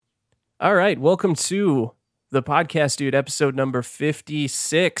All right, welcome to the Podcast Dude, episode number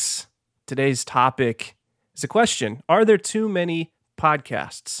 56. Today's topic is a question. Are there too many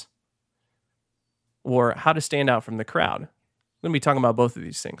podcasts? Or how to stand out from the crowd? I'm going to be talking about both of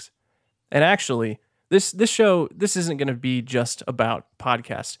these things. And actually, this show, this isn't going to be just about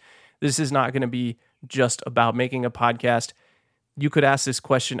podcasts. This is not going to be just about making a podcast. You could ask this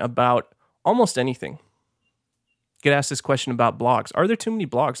question about almost anything. You could ask this question about blogs. Are there too many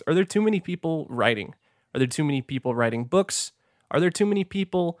blogs? Are there too many people writing? Are there too many people writing books? Are there too many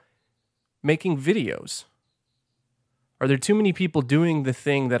people making videos? Are there too many people doing the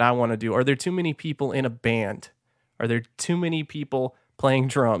thing that I want to do? Are there too many people in a band? Are there too many people playing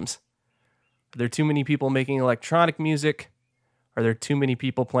drums? Are there too many people making electronic music? Are there too many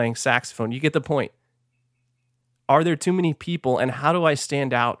people playing saxophone? You get the point. Are there too many people, and how do I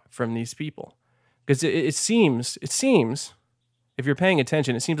stand out from these people? Because it seems, if you're paying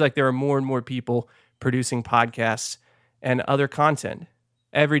attention, it seems like there are more and more people producing podcasts and other content.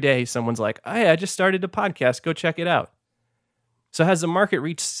 Every day, someone's like, hey, I just started a podcast. Go check it out. So has the market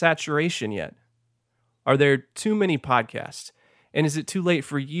reached saturation yet? Are there too many podcasts? And is it too late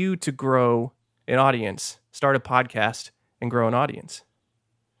for you to grow an audience, start a podcast, and grow an audience?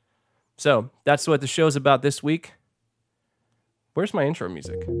 So that's what the show's about this week. Where's my intro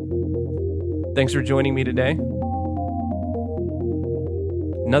music? Thanks for joining me today.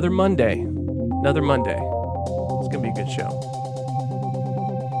 Another Monday. It's going to be a good show.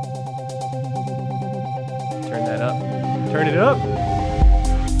 Turn that up. Turn it up.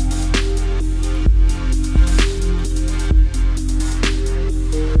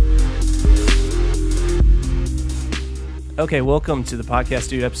 Okay, welcome to the Podcast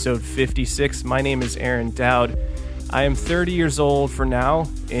Dude, episode 56. My name is Aaron Dowd. I am 30 years old for now.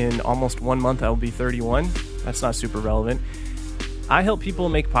 In almost 1 month, I will be 31. That's not super relevant. I help people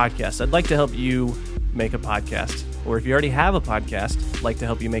make podcasts. I'd like to help you make a podcast. Or if you already have a podcast, I'd like to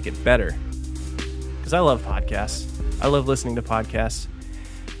help you make it better. Because I love podcasts. I love listening to podcasts.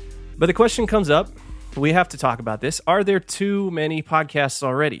 But the question comes up. We have to talk about this. Are there too many podcasts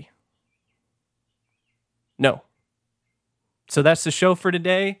already? No. So that's the show for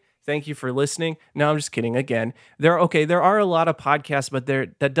today. Thank you for listening. No, I'm just kidding. Again, there are a lot of podcasts, but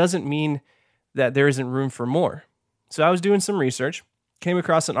that doesn't mean that there isn't room for more. So I was doing some research, came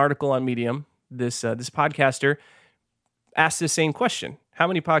across an article on Medium. This podcaster asked the same question: how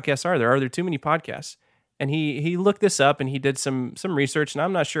many podcasts are there? Are there too many podcasts? And he looked this up and he did some research, and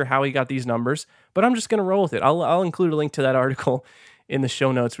I'm not sure how he got these numbers, but I'm just going to roll with it. I'll include a link to that article in the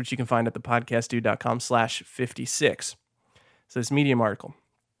show notes, which you can find at thepodcastdude.com/56. So this Medium article.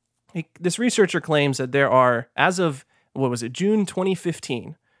 This researcher claims that there are, as of, June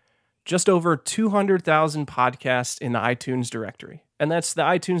 2015, just over 200,000 podcasts in the iTunes directory. And that's the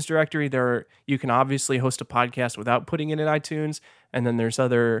iTunes directory. You can obviously host a podcast without putting it in iTunes, and then there's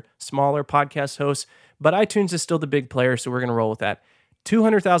other smaller podcast hosts, but iTunes is still the big player, so we're going to roll with that.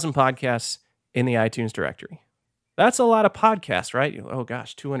 200,000 podcasts in the iTunes directory. That's a lot of podcasts, right? Oh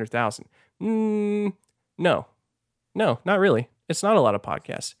gosh, 200,000. No, not really. It's not a lot of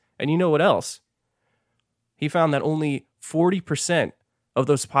podcasts. And you know what else? He found that only 40% of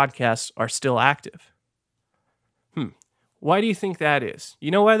those podcasts are still active. Why do you think that is?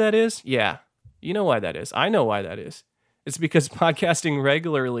 You know why that is? Yeah, you know why that is. I know why that is. It's because podcasting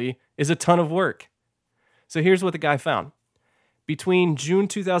regularly is a ton of work. So here's what the guy found. Between June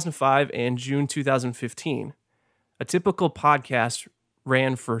 2005 and June 2015, a typical podcast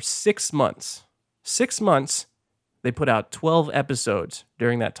ran for 6 months. 6 months. They put out 12 episodes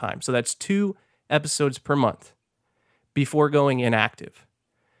during that time. So that's 2 episodes per month before going inactive.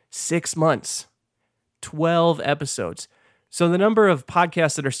 6 months, 12 episodes. So the number of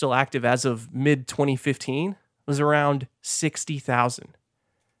podcasts that are still active as of mid-2015 was around 60,000.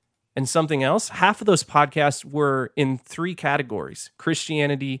 And something else, half of those podcasts were in 3 categories: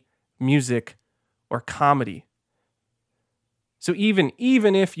 Christianity, music, or comedy. So even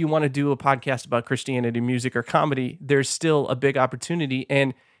if you want to do a podcast about Christianity, music, or comedy, there's still a big opportunity.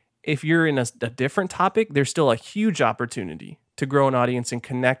 And if you're in a different topic, there's still a huge opportunity to grow an audience and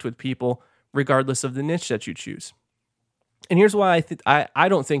connect with people regardless of the niche that you choose. And here's why I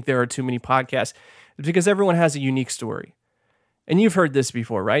don't think there are too many podcasts. It's because everyone has a unique story. And you've heard this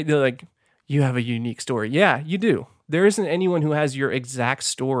before, right? They're like, you have a unique story. Yeah, you do. There isn't anyone who has your exact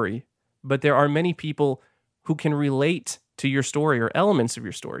story, but there are many people who can relate to your story or elements of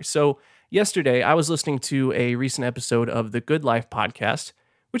your story. So yesterday, I was listening to a recent episode of the Good Life podcast,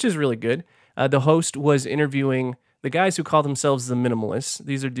 which is really good. The host was interviewing the guys who call themselves the Minimalists.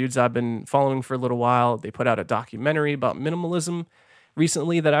 These are dudes I've been following for a little while. They put out a documentary about minimalism.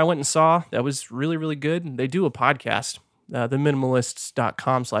 recently that I went and saw that was really, really good. They do a podcast,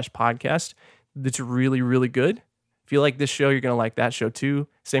 theminimalists.com/podcast. That's really, really good. If you like this show, you're going to like that show too.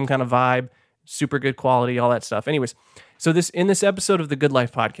 Same kind of vibe, super good quality, all that stuff. Anyways, so in this episode of the Good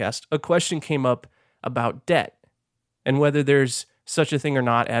Life podcast, a question came up about debt and whether there's such a thing or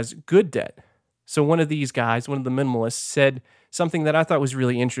not as good debt. So one of these guys, one of the minimalists, said something that I thought was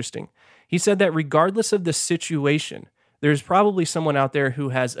really interesting. He said that regardless of the situation, there's probably someone out there who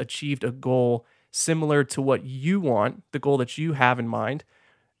has achieved a goal similar to what you want, the goal that you have in mind.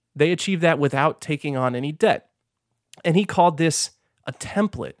 They achieved that without taking on any debt. And he called this a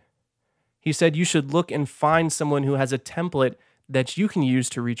template. He said you should look and find someone who has a template that you can use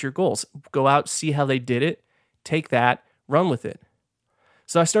to reach your goals. Go out, see how they did it, take that, run with it.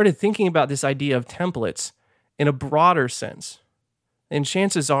 So I started thinking about this idea of templates in a broader sense. And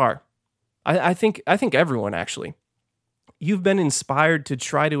chances are, I think everyone actually, you've been inspired to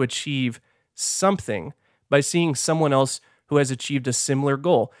try to achieve something by seeing someone else who has achieved a similar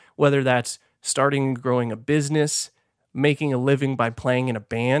goal, whether that's starting and growing a business, making a living by playing in a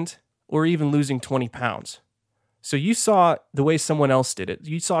band, or even losing 20 pounds. So you saw the way someone else did it.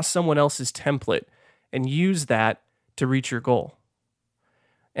 You saw someone else's template and used that to reach your goal.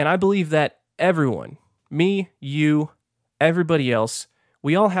 And I believe that everyone, me, you, everybody else,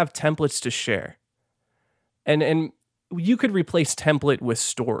 we all have templates to share. And you could replace template with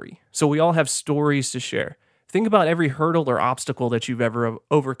story. So we all have stories to share. Think about every hurdle or obstacle that you've ever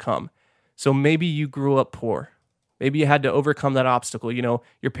overcome. So maybe you grew up poor. Maybe you had to overcome that obstacle. You know,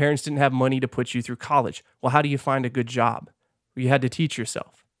 your parents didn't have money to put you through college. Well, how do you find a good job? You had to teach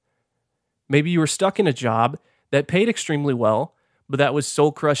yourself. Maybe you were stuck in a job that paid extremely well, but that was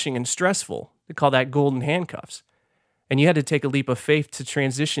soul-crushing and stressful. They call that golden handcuffs. And you had to take a leap of faith to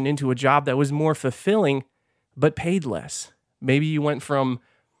transition into a job that was more fulfilling, but paid less. Maybe you went from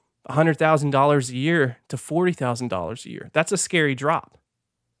 $100,000 a year to $40,000 a year. That's a scary drop.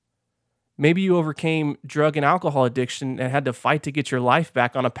 Maybe you overcame drug and alcohol addiction and had to fight to get your life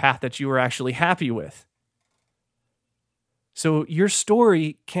back on a path that you were actually happy with. So your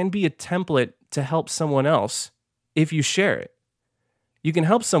story can be a template to help someone else if you share it. You can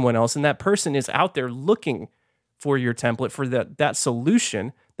help someone else, and that person is out there looking for your template, for that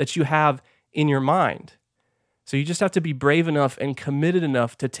solution that you have in your mind. So you just have to be brave enough and committed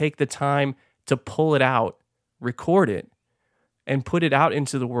enough to take the time to pull it out, record it, and put it out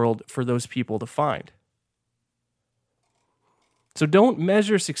into the world for those people to find. So don't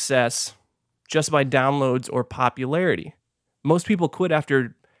measure success just by downloads or popularity. Most people quit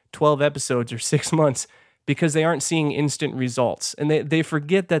after 12 episodes or 6 months because they aren't seeing instant results. And they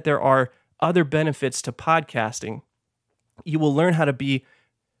forget that there are other benefits to podcasting. You will learn how to be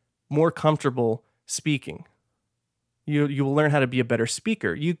more comfortable speaking. You will learn how to be a better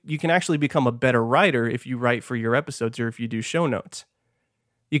speaker. You can actually become a better writer if you write for your episodes or if you do show notes.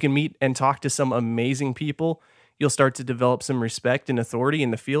 You can meet and talk to some amazing people. You'll start to develop some respect and authority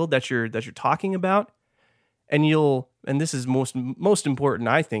in the field that you're talking about. And this is most important,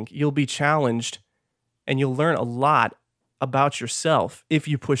 I think, you'll be challenged and you'll learn a lot about yourself if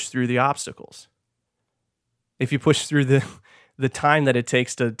you push through the obstacles. If you push through the time that it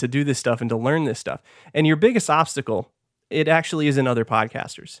takes to do this stuff and to learn this stuff. And your biggest obstacle, it actually isn't other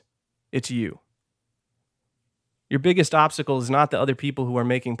podcasters. It's you. Your biggest obstacle is not the other people who are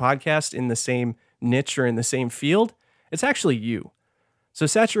making podcasts in the same niche or in the same field. It's actually you. So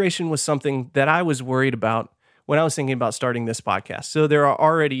saturation was something that I was worried about when I was thinking about starting this podcast. So there are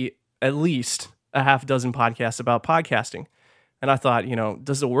already at least a half dozen podcasts about podcasting. And I thought,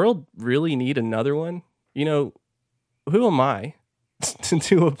 does the world really need another one? Who am I to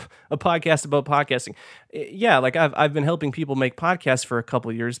do a podcast about podcasting? Yeah, like I've been helping people make podcasts for a couple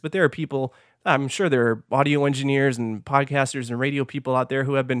of years, but there are people, I'm sure there are audio engineers and podcasters and radio people out there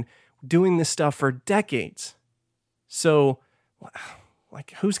who have been doing this stuff for decades. So,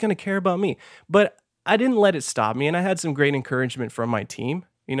 like, who's going to care about me? But I didn't let it stop me, and I had some great encouragement from my team.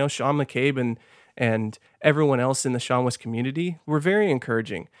 Sean McCabe and everyone else in the Sean West community were very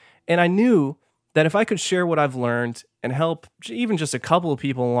encouraging. And I knew that if I could share what I've learned and help even just a couple of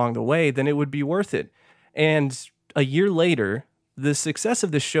people along the way, then it would be worth it. And a year later, the success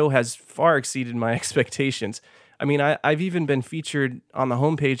of this show has far exceeded my expectations. I mean, I've even been featured on the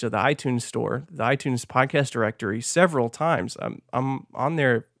homepage of the iTunes store, the iTunes podcast directory, several times. I'm on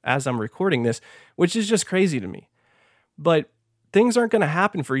there as I'm recording this, which is just crazy to me. But things aren't going to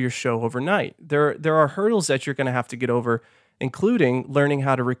happen for your show overnight. There are hurdles that you're going to have to get over, including learning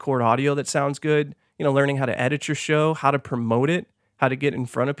how to record audio that sounds good, learning how to edit your show, how to promote it, how to get in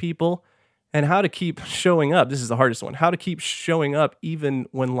front of people. And how to keep showing up. This is the hardest one. How to keep showing up even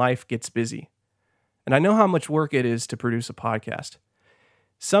when life gets busy. And I know how much work it is to produce a podcast.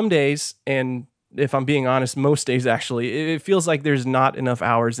 Some days, and if I'm being honest, most days actually, it feels like there's not enough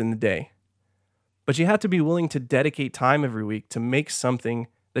hours in the day. But you have to be willing to dedicate time every week to make something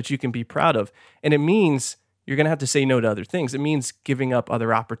that you can be proud of. And it means you're going to have to say no to other things. It means giving up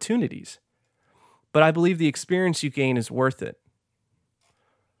other opportunities. But I believe the experience you gain is worth it.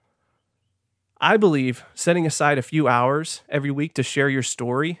 I believe setting aside a few hours every week to share your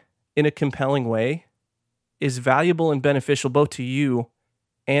story in a compelling way is valuable and beneficial both to you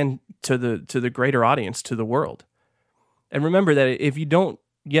and to the greater audience, to the world. And remember that if you don't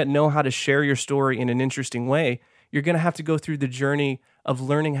yet know how to share your story in an interesting way, you're going to have to go through the journey of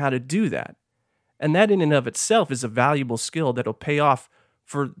learning how to do that. And that in and of itself is a valuable skill that'll pay off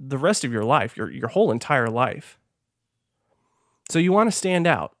for the rest of your life, your whole entire life. So you want to stand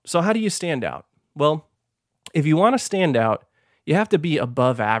out. So how do you stand out? Well, if you want to stand out, you have to be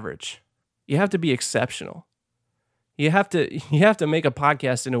above average. You have to be exceptional. You have to make a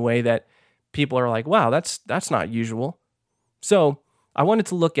podcast in a way that people are like, wow, that's not usual. So I wanted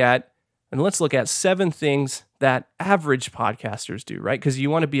to let's look at 7 things that average podcasters do, right? Because you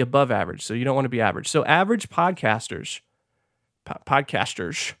want to be above average, so you don't want to be average. So average podcasters,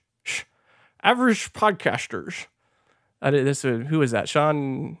 average podcasters. Who is that?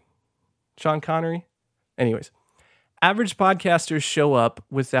 Sean Connery? Anyways, average podcasters show up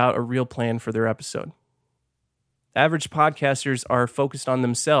without a real plan for their episode. Average podcasters are focused on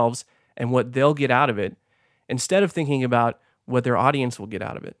themselves and what they'll get out of it instead of thinking about what their audience will get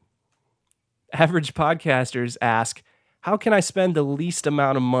out of it. Average podcasters ask, how can I spend the least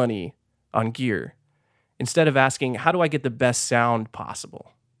amount of money on gear? Instead of asking, how do I get the best sound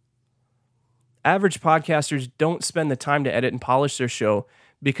possible? Average podcasters don't spend the time to edit and polish their show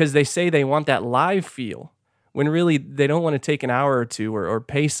because they say they want that live feel, when really they don't want to take an hour or two or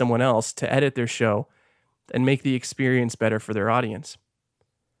pay someone else to edit their show and make the experience better for their audience.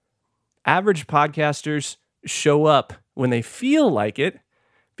 Average podcasters show up when they feel like it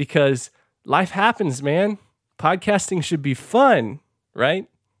because life happens, man. Podcasting should be fun, right?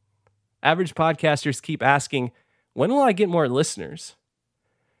 Average podcasters keep asking, when will I get more listeners?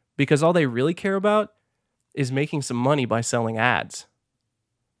 Because all they really care about is making some money by selling ads.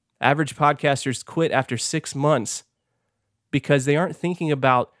 Average podcasters quit after 6 months because they aren't thinking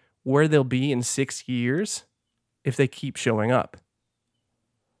about where they'll be in 6 years if they keep showing up.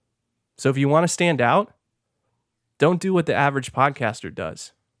 So if you want to stand out, don't do what the average podcaster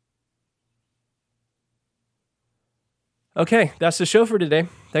does. Okay, that's the show for today.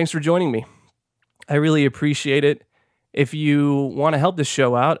 Thanks for joining me. I really appreciate it. If you want to help this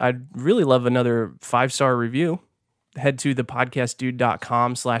show out, I'd really love another 5-star review. Head to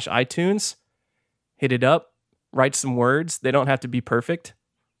thepodcastdude.com/iTunes. Hit it up. Write some words. They don't have to be perfect.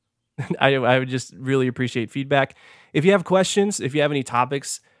 I would just really appreciate feedback. If you have questions, if you have any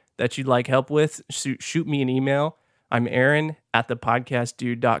topics that you'd like help with, shoot me an email. I'm Aaron at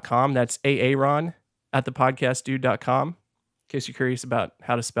thepodcastdude.com. That's Aaron at thepodcastdude.com, in case you're curious about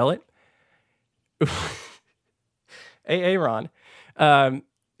how to spell it. Aaron.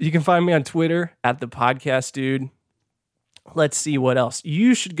 You can find me on Twitter at thepodcastdude. Let's see what else.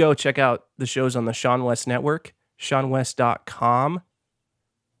 You should go check out the shows on the Sean West Network, seanwest.com.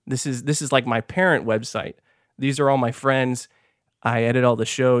 This is like my parent website. These are all my friends. I edit all the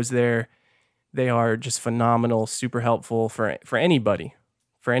shows there. They are just phenomenal, super helpful for anybody,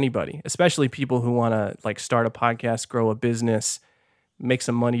 especially people who want to like start a podcast, grow a business, make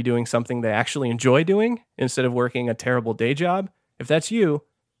some money doing something they actually enjoy doing instead of working a terrible day job. If that's you,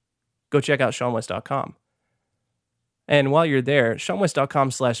 go check out seanwest.com. And while you're there,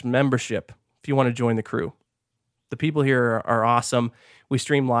 seanwest.com/membership if you want to join the crew. The people here are awesome. We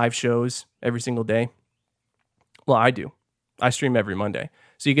stream live shows every single day. Well, I do. I stream every Monday.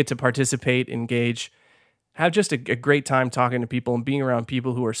 So you get to participate, engage, have just a great time talking to people and being around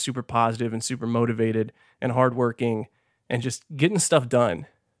people who are super positive and super motivated and hardworking and just getting stuff done.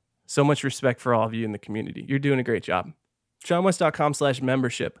 So much respect for all of you in the community. You're doing a great job.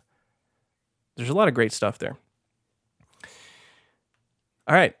 seanwest.com/membership. There's a lot of great stuff there.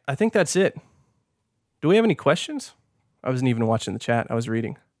 All right, I think that's it. Do we have any questions? I wasn't even watching the chat. I was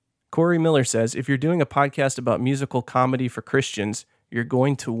reading. Corey Miller says, if you're doing a podcast about musical comedy for Christians, you're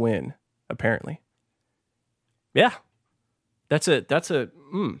going to win, apparently. Yeah. That's a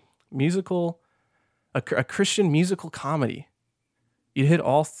musical, a Christian musical comedy. You hit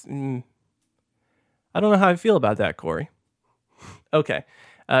all... I don't know how I feel about that, Corey. Okay.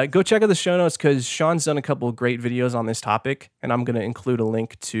 Go check out the show notes because Sean's done a couple of great videos on this topic, and I'm going to include a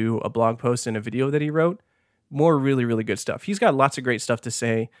link to a blog post and a video that he wrote. More really, really good stuff. He's got lots of great stuff to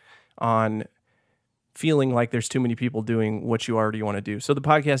say on feeling like there's too many people doing what you already want to do. So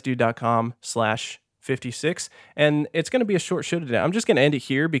thepodcastdude.com/56, and it's going to be a short show today. I'm just going to end it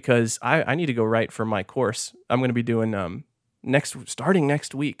here because I need to go write for my course. I'm going to be doing starting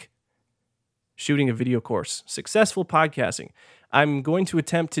next week, shooting a video course, Successful Podcasting. I'm going to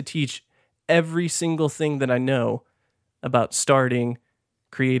attempt to teach every single thing that I know about starting,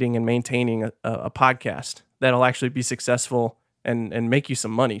 creating, and maintaining a podcast that'll actually be successful and make you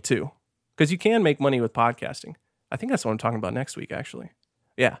some money too. Because you can make money with podcasting. I think that's what I'm talking about next week, actually.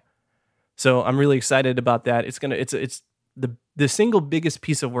 Yeah. So I'm really excited about that. It's the single biggest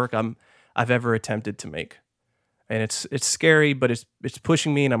piece of work I've ever attempted to make. And it's scary, but it's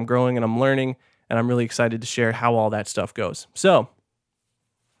pushing me, and I'm growing and I'm learning, and I'm really excited to share how all that stuff goes. So,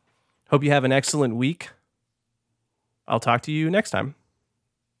 hope you have an excellent week. I'll talk to you next time.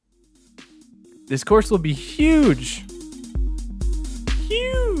 This course will be huge.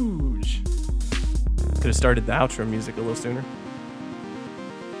 Huge. Could have started the outro music a little sooner.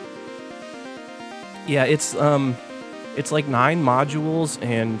 Yeah, it's like 9 modules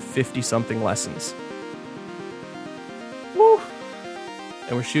and 50-something lessons. Woo!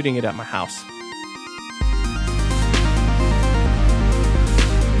 And we're shooting it at my house.